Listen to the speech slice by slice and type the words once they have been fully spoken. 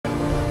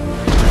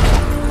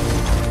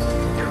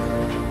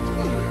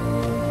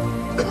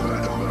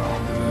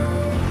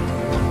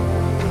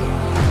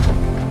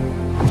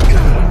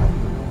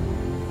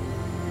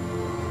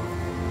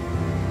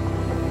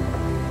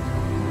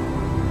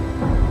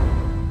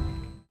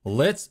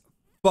Let's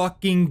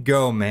fucking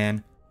go,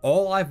 man.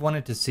 All I've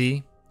wanted to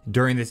see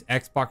during this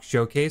Xbox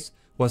showcase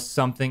was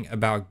something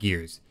about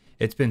Gears.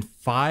 It's been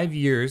 5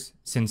 years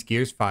since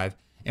Gears 5,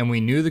 and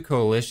we knew the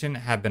Coalition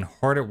had been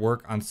hard at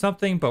work on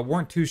something but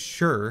weren't too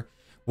sure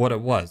what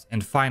it was.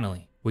 And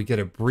finally, we get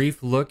a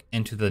brief look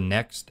into the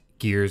next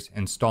Gears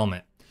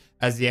installment.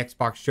 As the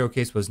Xbox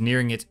showcase was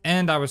nearing its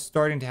end, I was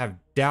starting to have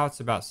doubts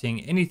about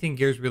seeing anything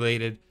Gears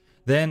related.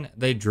 Then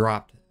they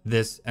dropped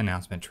this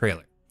announcement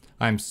trailer.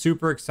 I'm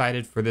super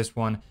excited for this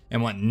one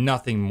and want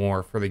nothing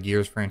more for the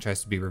Gears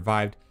franchise to be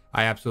revived.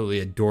 I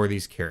absolutely adore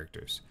these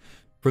characters.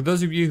 For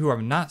those of you who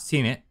have not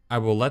seen it, I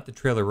will let the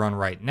trailer run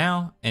right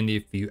now, and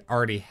if you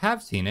already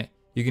have seen it,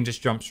 you can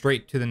just jump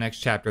straight to the next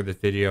chapter of this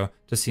video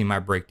to see my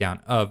breakdown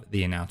of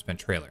the announcement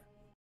trailer.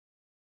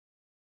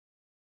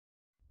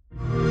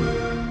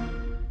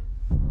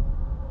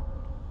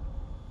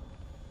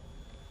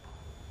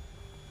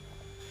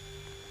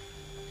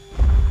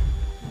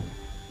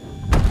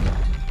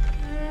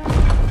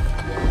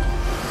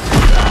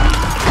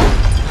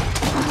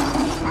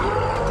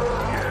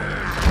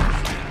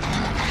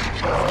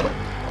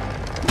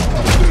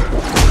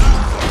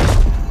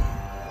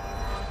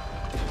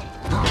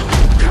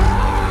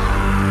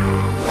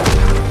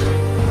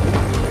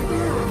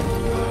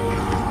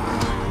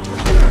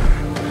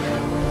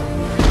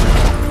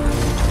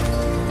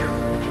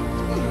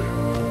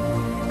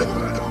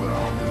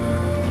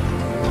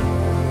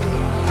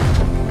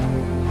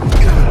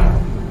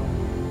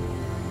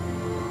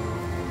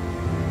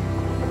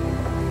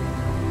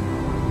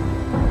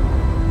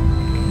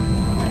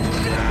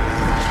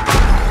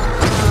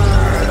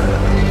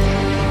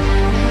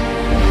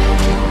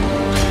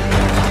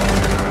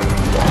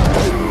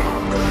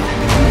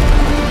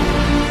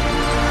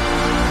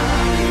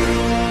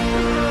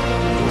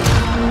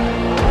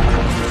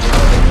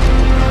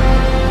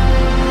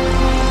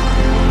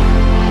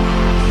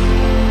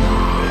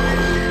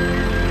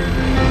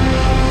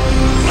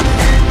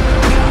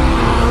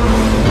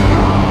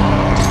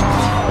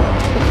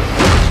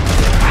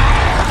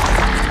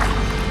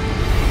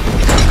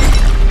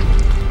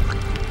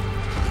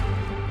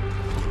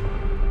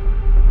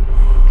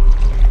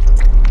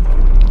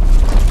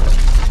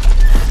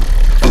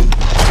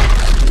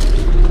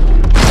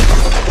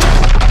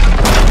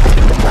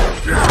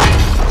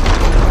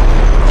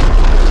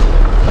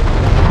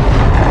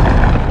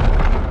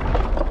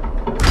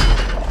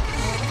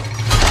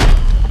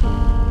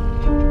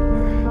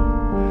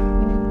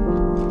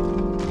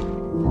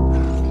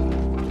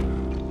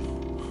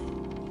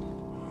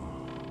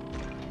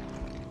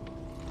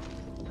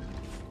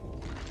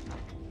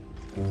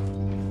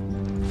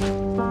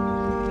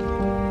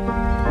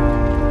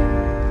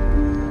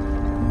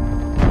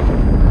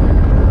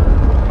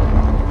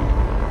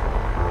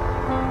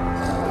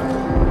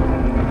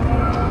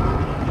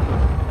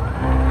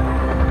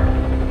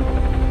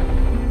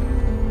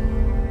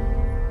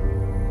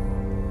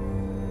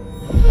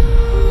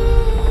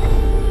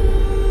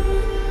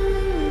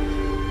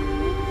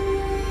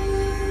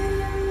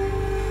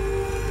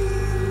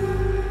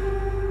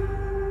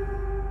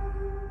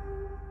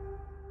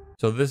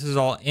 So this is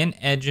all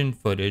in-engine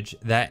footage,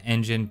 that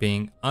engine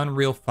being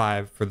Unreal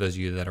 5 for those of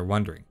you that are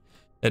wondering.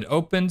 It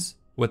opens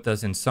with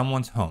us in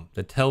someone's home.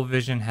 The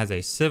television has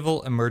a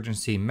civil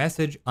emergency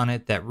message on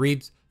it that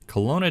reads,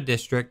 Kelowna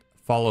District,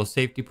 follow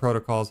safety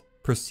protocols,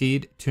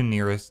 proceed to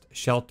nearest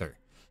shelter.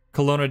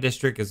 Kelowna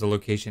District is a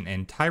location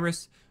in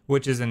Tyrus,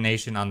 which is a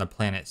nation on the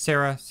planet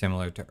Sarah,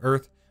 similar to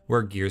Earth,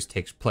 where Gears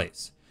takes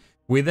place.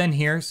 We then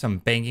hear some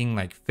banging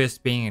like fists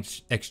being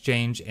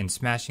exchanged and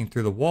smashing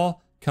through the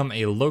wall, come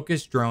a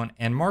Locust drone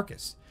and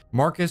Marcus.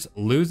 Marcus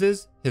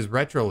loses his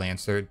Retro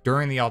Lancer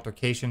during the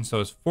altercation, so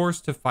is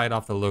forced to fight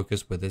off the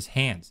Locust with his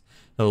hands.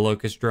 The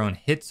Locust drone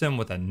hits him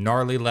with a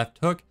gnarly left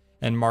hook,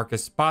 and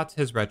Marcus spots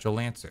his Retro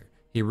Lancer.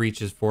 He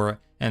reaches for it,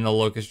 and the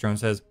Locust drone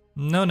says,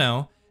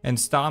 no, and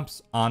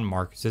stomps on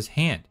Marcus's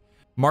hand.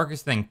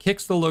 Marcus then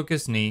kicks the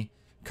Locust's knee,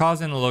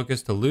 causing the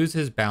Locust to lose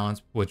his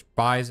balance, which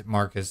buys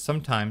Marcus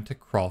some time to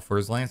crawl for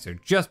his Lancer.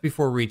 Just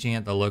before reaching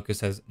it, the Locust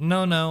says,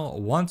 no,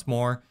 once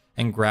more,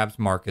 and grabs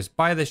Marcus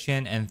by the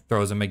shin and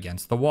throws him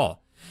against the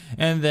wall,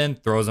 and then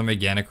throws him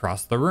again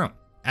across the room.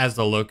 As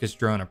the Locust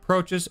drone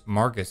approaches,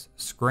 Marcus,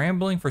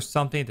 scrambling for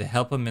something to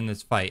help him in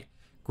this fight,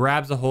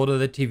 grabs a hold of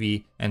the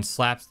TV and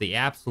slaps the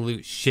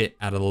absolute shit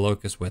out of the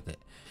Locust with it.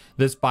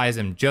 This buys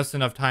him just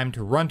enough time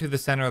to run to the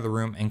center of the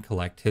room and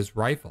collect his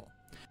rifle.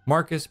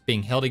 Marcus,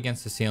 being held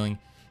against the ceiling,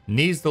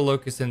 knees the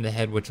Locust in the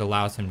head, which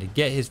allows him to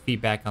get his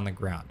feet back on the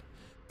ground.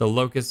 The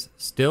Locust,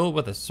 still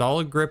with a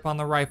solid grip on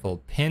the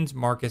rifle, pins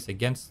Marcus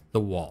against the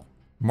wall.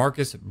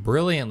 Marcus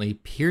brilliantly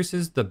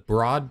pierces the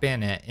broad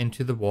bayonet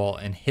into the wall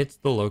and hits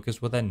the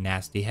Locust with a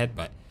nasty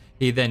headbutt.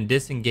 He then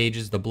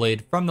disengages the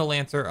blade from the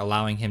Lancer,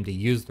 allowing him to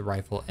use the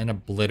rifle, and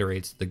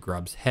obliterates the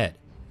grub's head.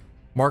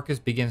 Marcus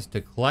begins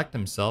to collect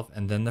himself,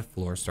 and then the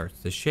floor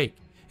starts to shake,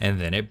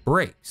 and then it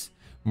breaks.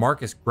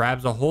 Marcus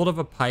grabs a hold of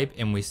a pipe,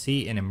 and we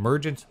see an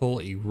emergence hole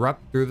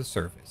erupt through the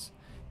surface.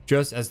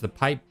 Just as the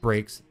pipe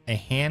breaks, a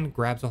hand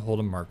grabs a hold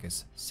of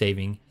Marcus,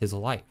 saving his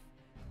life.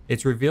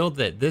 it's revealed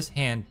that this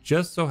hand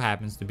just so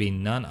happens to be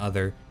none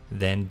other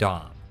than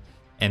Dom.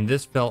 And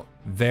this felt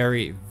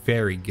very,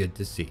 very good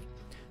to see.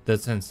 The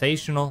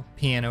sensational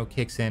piano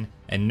kicks in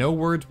and no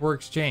words were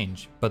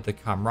exchanged, but the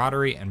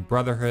camaraderie and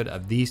brotherhood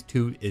of these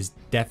two is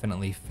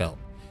definitely felt.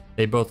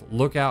 They both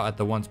look out at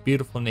the once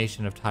beautiful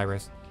nation of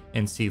Tyrus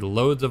and see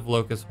loads of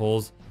locust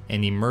holes,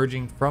 and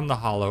emerging from the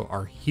hollow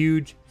are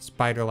huge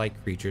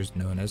spider-like creatures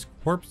known as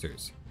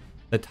corpsers.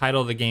 The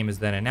title of the game is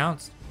then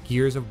announced,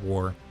 Gears of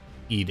War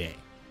eday.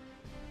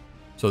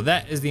 So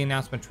that is the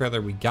announcement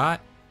trailer we got,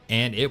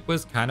 and it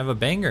was kind of a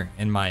banger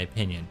in my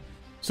opinion.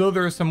 So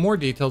there are some more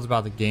details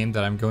about the game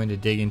that I'm going to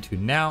dig into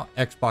now.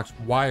 Xbox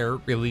Wire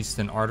released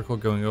an article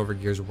going over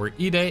Gears of War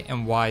eday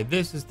and why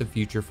this is the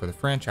future for the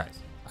franchise.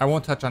 I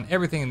won't touch on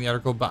everything in the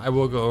article, but I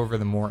will go over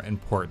the more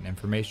important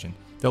information.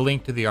 The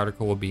link to the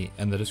article will be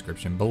in the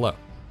description below.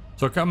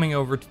 So coming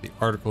over to the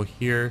article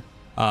here,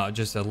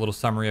 just a little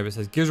summary of it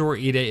says, Gears of War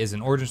eday is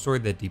an origin story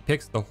that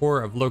depicts the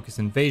horror of Locust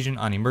invasion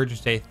on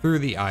Emergence Day through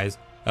the eyes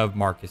of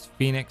Marcus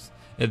Fenix.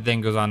 It then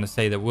goes on to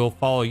say that we'll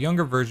follow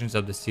younger versions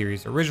of the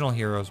series' original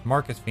heroes,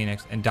 Marcus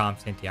Fenix and Dom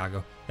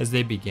Santiago, as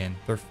they begin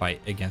their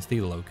fight against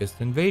the Locust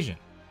invasion.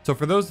 So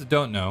for those that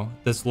don't know,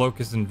 this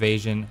Locust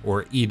invasion,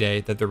 or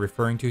eday that they're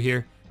referring to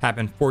here,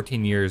 happened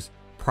 14 years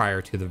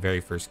prior to the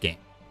very first game.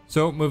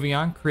 So moving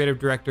on, creative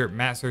director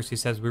Matt Cersei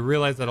says, we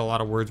realize that a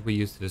lot of words we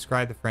use to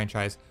describe the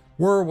franchise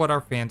were what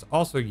our fans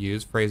also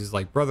use, phrases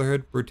like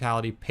brotherhood,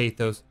 brutality,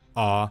 pathos,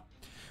 awe,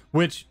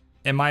 which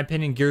in my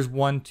opinion, Gears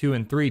 1, 2,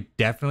 and 3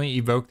 definitely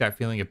evoke that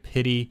feeling of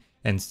pity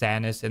and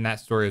sadness, and that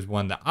story is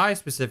one that I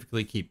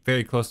specifically keep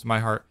very close to my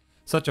heart.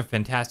 Such a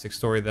fantastic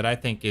story that I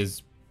think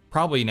is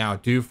probably now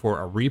due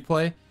for a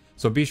replay.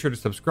 So be sure to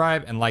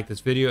subscribe and like this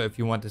video if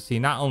you want to see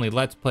not only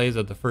Let's Plays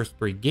of the first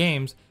 3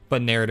 games,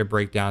 but narrative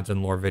breakdowns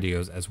and lore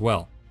videos as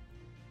well.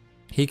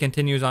 He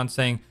continues on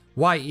saying,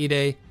 why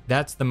eday?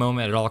 That's the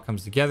moment it all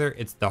comes together.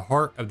 It's the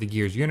heart of the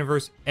Gears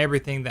universe.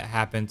 Everything that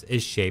happens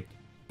is shaped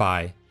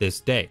by this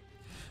day.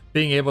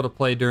 Being able to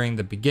play during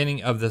the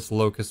beginning of this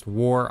Locust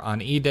War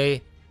on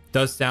eday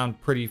does sound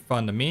pretty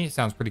fun to me. It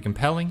sounds pretty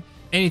compelling.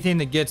 Anything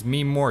that gets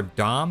me more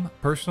Dom,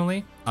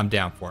 personally, I'm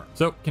down for it.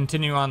 So,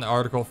 continuing on the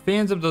article,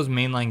 fans of those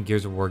mainline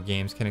Gears of War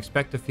games can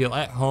expect to feel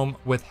at home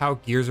with how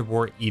Gears of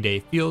War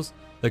eday feels.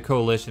 The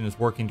Coalition is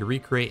working to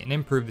recreate and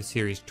improve the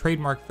series'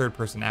 trademark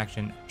third-person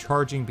action,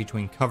 charging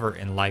between cover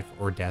and life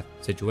or death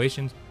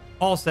situations,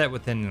 all set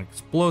within an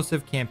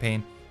explosive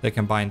campaign that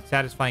combines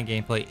satisfying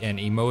gameplay and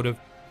emotive,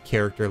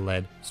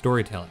 character-led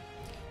storytelling.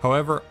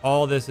 However,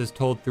 all this is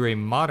told through a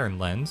modern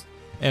lens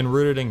and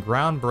rooted in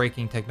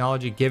groundbreaking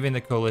technology, giving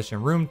the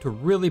Coalition room to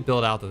really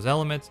build out those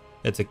elements.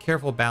 It's a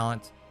careful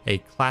balance, a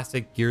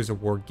classic Gears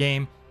of War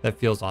game that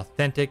feels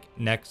authentic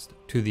next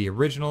to the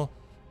original,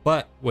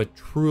 but with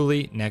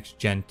truly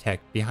next-gen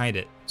tech behind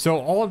it. So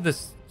all of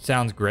this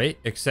sounds great,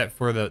 except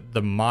for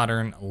the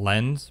modern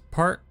lens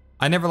part.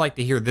 I never like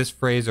to hear this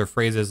phrase or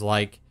phrases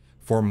like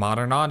for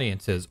modern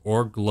audiences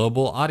or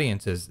global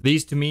audiences.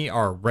 These to me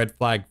are red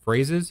flag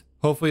phrases.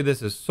 Hopefully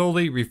this is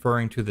solely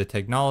referring to the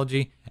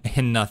technology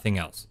and nothing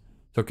else.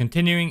 So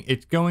continuing,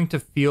 it's going to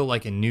feel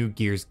like a new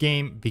Gears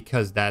game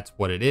because that's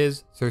what it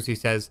is. Cersei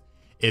says,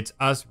 it's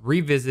us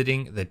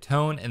revisiting the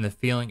tone and the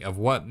feeling of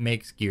what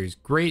makes Gears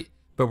great,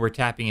 but we're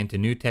tapping into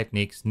new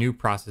techniques, new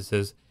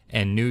processes,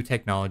 and new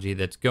technology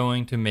that's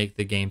going to make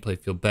the gameplay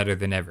feel better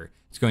than ever.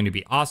 It's going to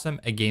be awesome,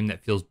 a game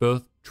that feels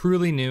both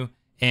truly new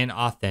and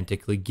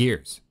authentically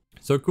Gears.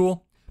 So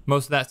cool.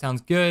 Most of that sounds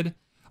good.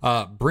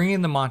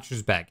 Bringing the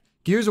monsters back.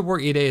 Gears of War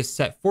eday is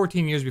set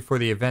 14 years before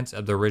the events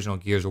of the original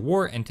Gears of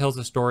War and tells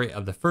the story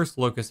of the first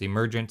Locust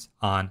emergence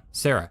on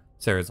Sera.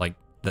 Sera's like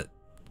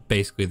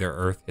basically their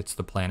Earth. It's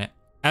the planet.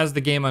 As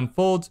the game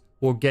unfolds,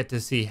 we'll get to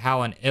see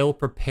how an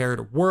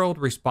ill-prepared world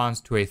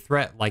responds to a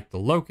threat like the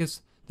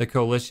Locusts. The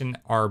Coalition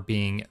are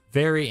being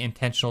very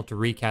intentional to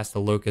recast the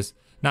Locusts,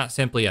 not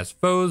simply as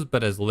foes,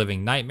 but as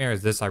living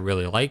nightmares. This I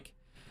really like.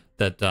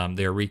 That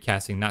they're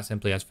recasting not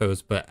simply as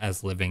foes, but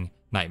as living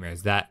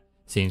nightmares. That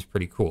seems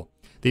pretty cool.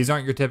 These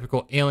aren't your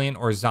typical alien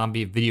or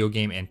zombie video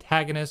game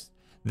antagonists.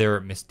 They're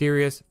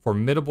mysterious,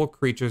 formidable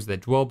creatures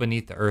that dwell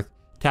beneath the earth,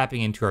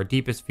 tapping into our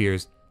deepest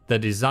fears. The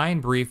design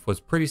brief was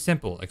pretty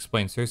simple,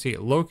 explained Cersei.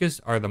 Locusts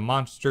are the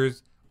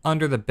monsters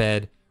under the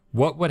bed.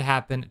 What would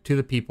happen to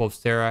the people of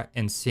Sera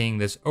in seeing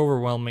this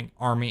overwhelming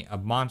army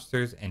of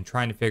monsters and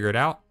trying to figure it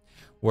out?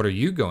 What are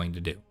you going to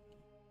do?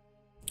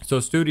 So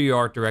studio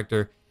art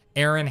director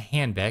Aaron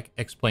Hanbeck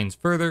explains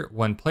further,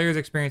 when players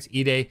experience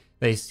eday,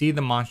 they see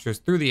the monsters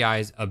through the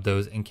eyes of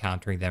those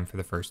encountering them for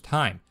the first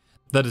time.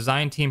 The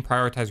design team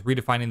prioritized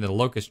redefining the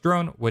Locust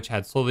drone, which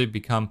had slowly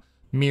become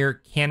mere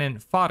cannon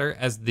fodder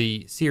as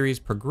the series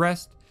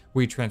progressed.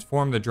 We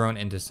transformed the drone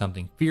into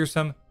something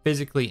fearsome,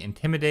 physically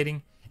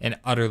intimidating, and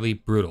utterly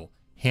brutal.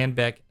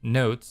 Hanbeck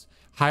notes,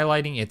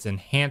 highlighting its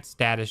enhanced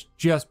status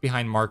just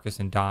behind Marcus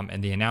and Dom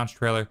in the announced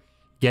trailer.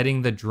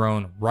 Getting the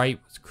drone right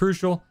was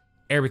crucial.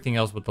 Everything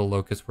else with the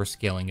Locusts were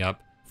scaling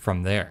up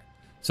from there.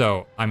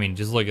 So, I mean,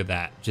 just look at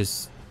that.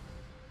 Just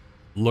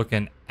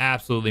looking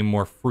absolutely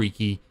more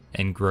freaky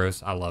and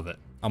gross. I love it.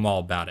 I'm all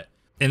about it.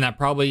 And that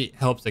probably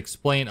helps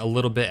explain a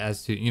little bit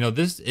as to, you know,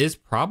 this is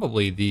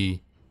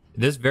probably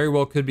this very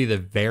well could be the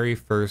very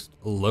first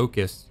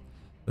Locust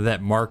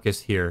that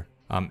Marcus here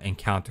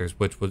encounters,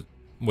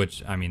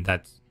 which I mean,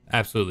 that's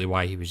absolutely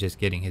why he was just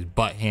getting his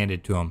butt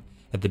handed to him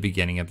at the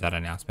beginning of that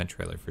announcement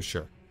trailer for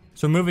sure.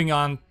 So moving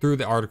on through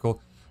the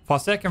article,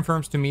 Fawcett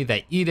confirms to me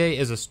that eday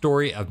is a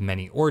story of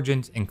many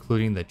origins,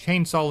 including the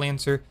Chainsaw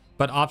Lancer,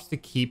 but opts to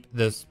keep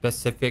the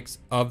specifics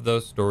of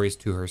those stories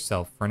to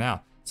herself for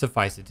now.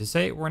 Suffice it to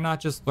say, we're not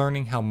just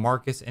learning how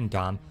Marcus and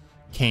Dom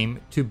came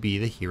to be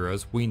the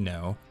heroes we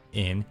know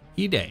in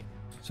eday.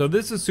 So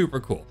this is super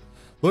cool.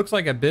 Looks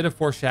like a bit of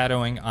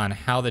foreshadowing on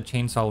how the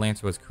Chainsaw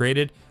Lancer was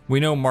created. We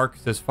know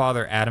Marcus's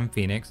father, Adam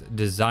Fenix,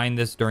 designed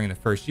this during the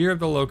first year of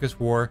the Locust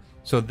War,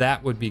 so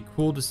that would be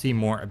cool to see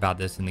more about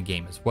this in the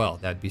game as well.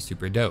 That'd be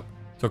super dope.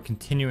 So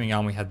continuing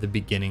on, we have the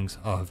beginnings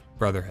of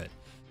Brotherhood.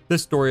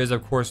 This story is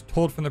of course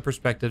told from the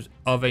perspectives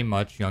of a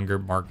much younger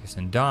Marcus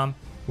and Dom,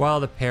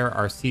 while the pair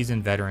are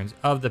seasoned veterans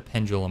of the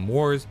Pendulum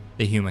Wars,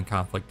 the human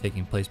conflict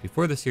taking place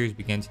before the series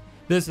begins.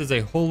 This is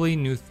a wholly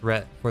new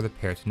threat for the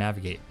pair to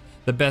navigate.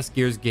 The best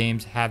Gears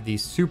games have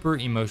these super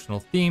emotional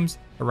themes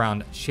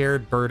around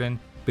shared burden,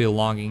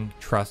 belonging,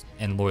 trust,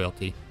 and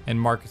loyalty, and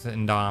Marcus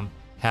and Dom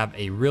have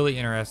a really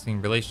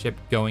interesting relationship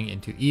going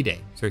into eday,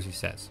 Cersei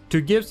says.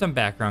 To give some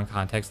background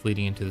context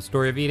leading into the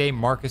story of eday,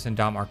 Marcus and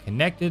Dom are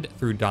connected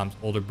through Dom's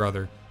older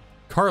brother,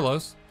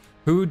 Carlos,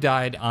 who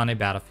died on a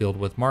battlefield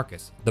with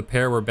Marcus. The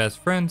pair were best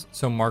friends,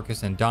 so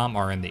Marcus and Dom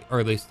are in the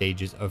early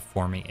stages of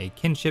forming a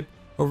kinship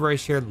over a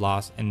shared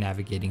loss and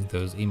navigating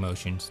those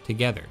emotions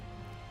together.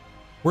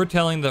 We're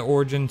telling the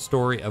origin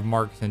story of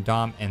Marcus and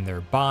Dom and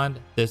their bond.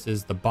 This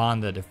is the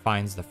bond that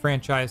defines the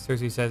franchise,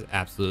 Cersei says.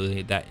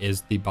 Absolutely, that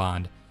is the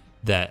bond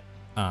that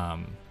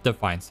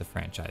defines the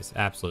franchise.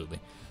 Absolutely.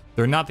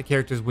 They're not the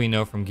characters we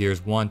know from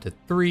Gears 1 to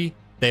 3.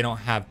 They don't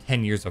have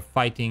 10 years of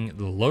fighting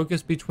the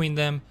Locust between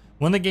them.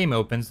 When the game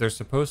opens, there's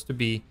supposed to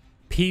be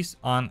peace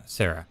on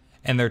Sarah,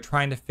 and they're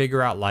trying to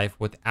figure out life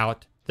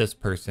without this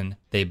person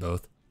they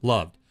both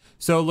loved.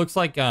 So it looks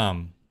like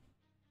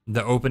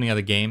the opening of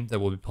the game that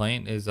we'll be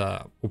playing is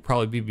will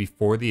probably be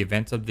before the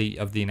events of the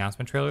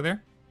announcement trailer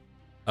there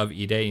of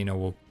eday. You know,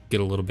 we'll get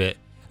a little bit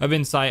of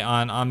insight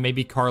on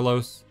maybe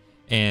Carlos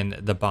and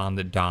the bond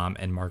that Dom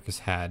and Marcus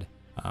had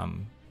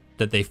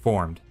that they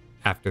formed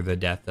after the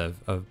death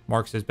of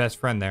Marcus's best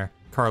friend there,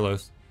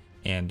 Carlos,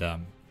 and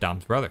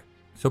Dom's brother.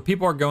 So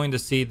people are going to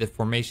see the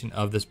formation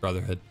of this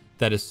brotherhood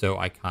that is so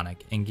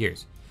iconic in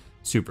Gears.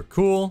 Super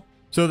cool.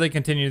 So they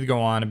continue to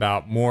go on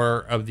about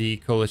more of the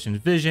Coalition's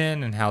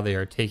vision and how they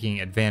are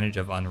taking advantage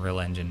of Unreal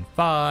Engine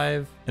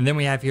 5. And then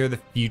we have here the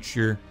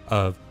future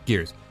of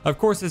Gears. Of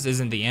course, this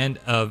isn't the end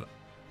of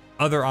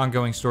other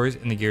ongoing stories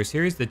in the Gears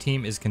series. The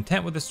team is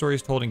content with the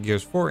stories told in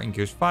Gears 4 and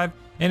Gears 5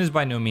 and is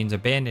by no means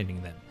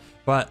abandoning them.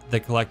 But the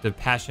collective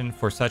passion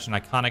for such an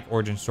iconic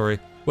origin story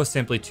was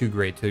simply too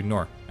great to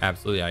ignore.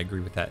 Absolutely, I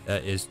agree with that.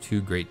 That is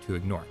too great to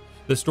ignore.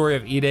 The story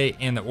of eday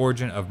and the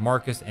origin of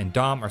Marcus and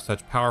Dom are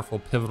such powerful,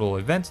 pivotal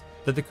events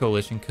that the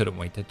Coalition couldn't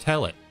wait to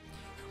tell it.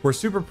 We're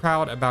super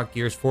proud about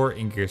Gears 4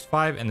 and Gears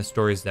 5 and the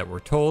stories that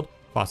were told,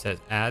 Fawcett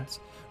adds.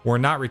 We're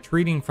not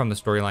retreating from the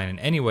storyline in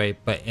any way,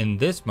 but in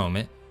this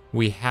moment,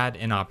 we had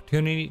an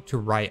opportunity to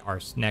write our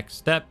next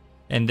step,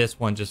 and this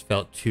one just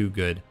felt too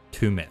good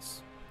to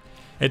miss.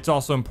 It's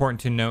also important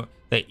to note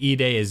that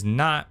eday is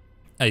not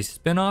a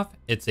spin-off,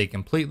 it's a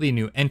completely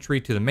new entry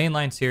to the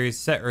mainline series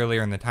set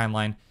earlier in the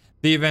timeline.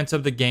 The events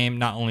of the game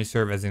not only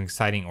serve as an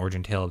exciting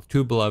origin tale of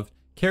two beloved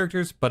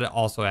characters, but it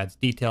also adds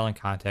detail and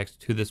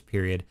context to this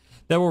period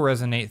that will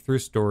resonate through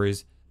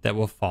stories that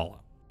will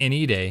follow. In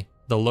eday,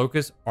 the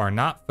Locusts are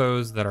not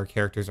foes that our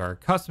characters are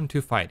accustomed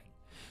to fighting.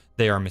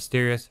 They are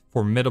mysterious,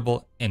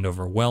 formidable, and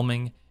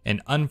overwhelming,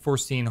 an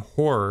unforeseen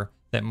horror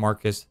that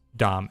Marcus,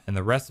 Dom, and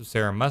the rest of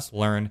Sarah must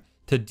learn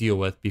to deal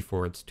with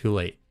before it's too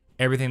late.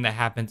 Everything that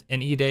happens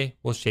in eday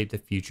will shape the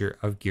future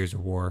of Gears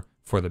of War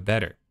for the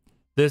better.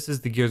 This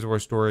is the Gears of War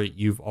story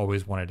you've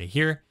always wanted to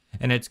hear,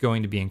 and it's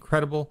going to be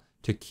incredible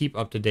to keep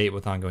up to date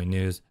with ongoing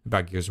news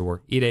about Gears of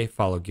War eday.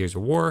 Follow Gears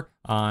of War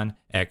on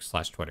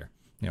X/Twitter,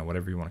 you know,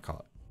 whatever you want to call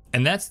it.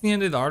 And that's the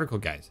end of the article,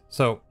 guys.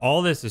 So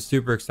all this is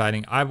super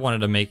exciting. I've wanted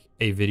to make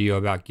a video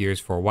about Gears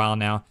for a while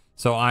now,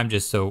 so I'm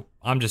just so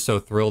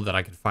thrilled that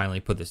I could finally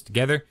put this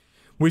together.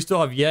 We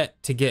still have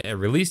yet to get a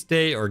release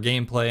date or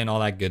gameplay and all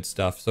that good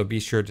stuff, so be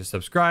sure to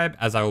subscribe,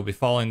 as I will be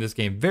following this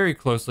game very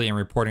closely and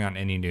reporting on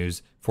any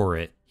news for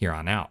it here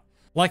on out.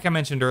 Like I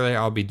mentioned earlier,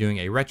 I'll be doing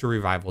a retro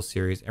revival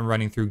series and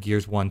running through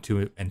Gears 1,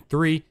 2, and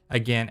 3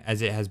 again,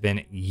 as it has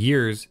been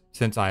years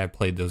since I have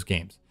played those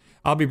games.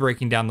 I'll be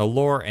breaking down the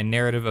lore and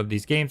narrative of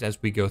these games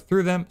as we go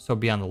through them, so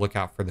be on the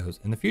lookout for those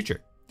in the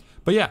future.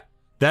 But yeah,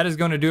 that is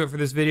going to do it for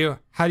this video.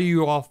 How do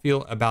you all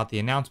feel about the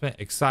announcement?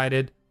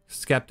 Excited?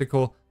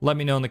 Skeptical? Let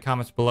me know in the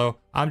comments below.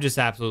 I'm just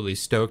absolutely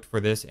stoked for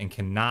this and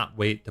cannot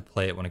wait to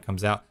play it when it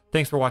comes out.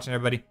 Thanks for watching,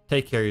 everybody.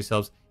 Take care of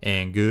yourselves,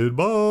 and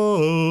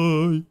goodbye.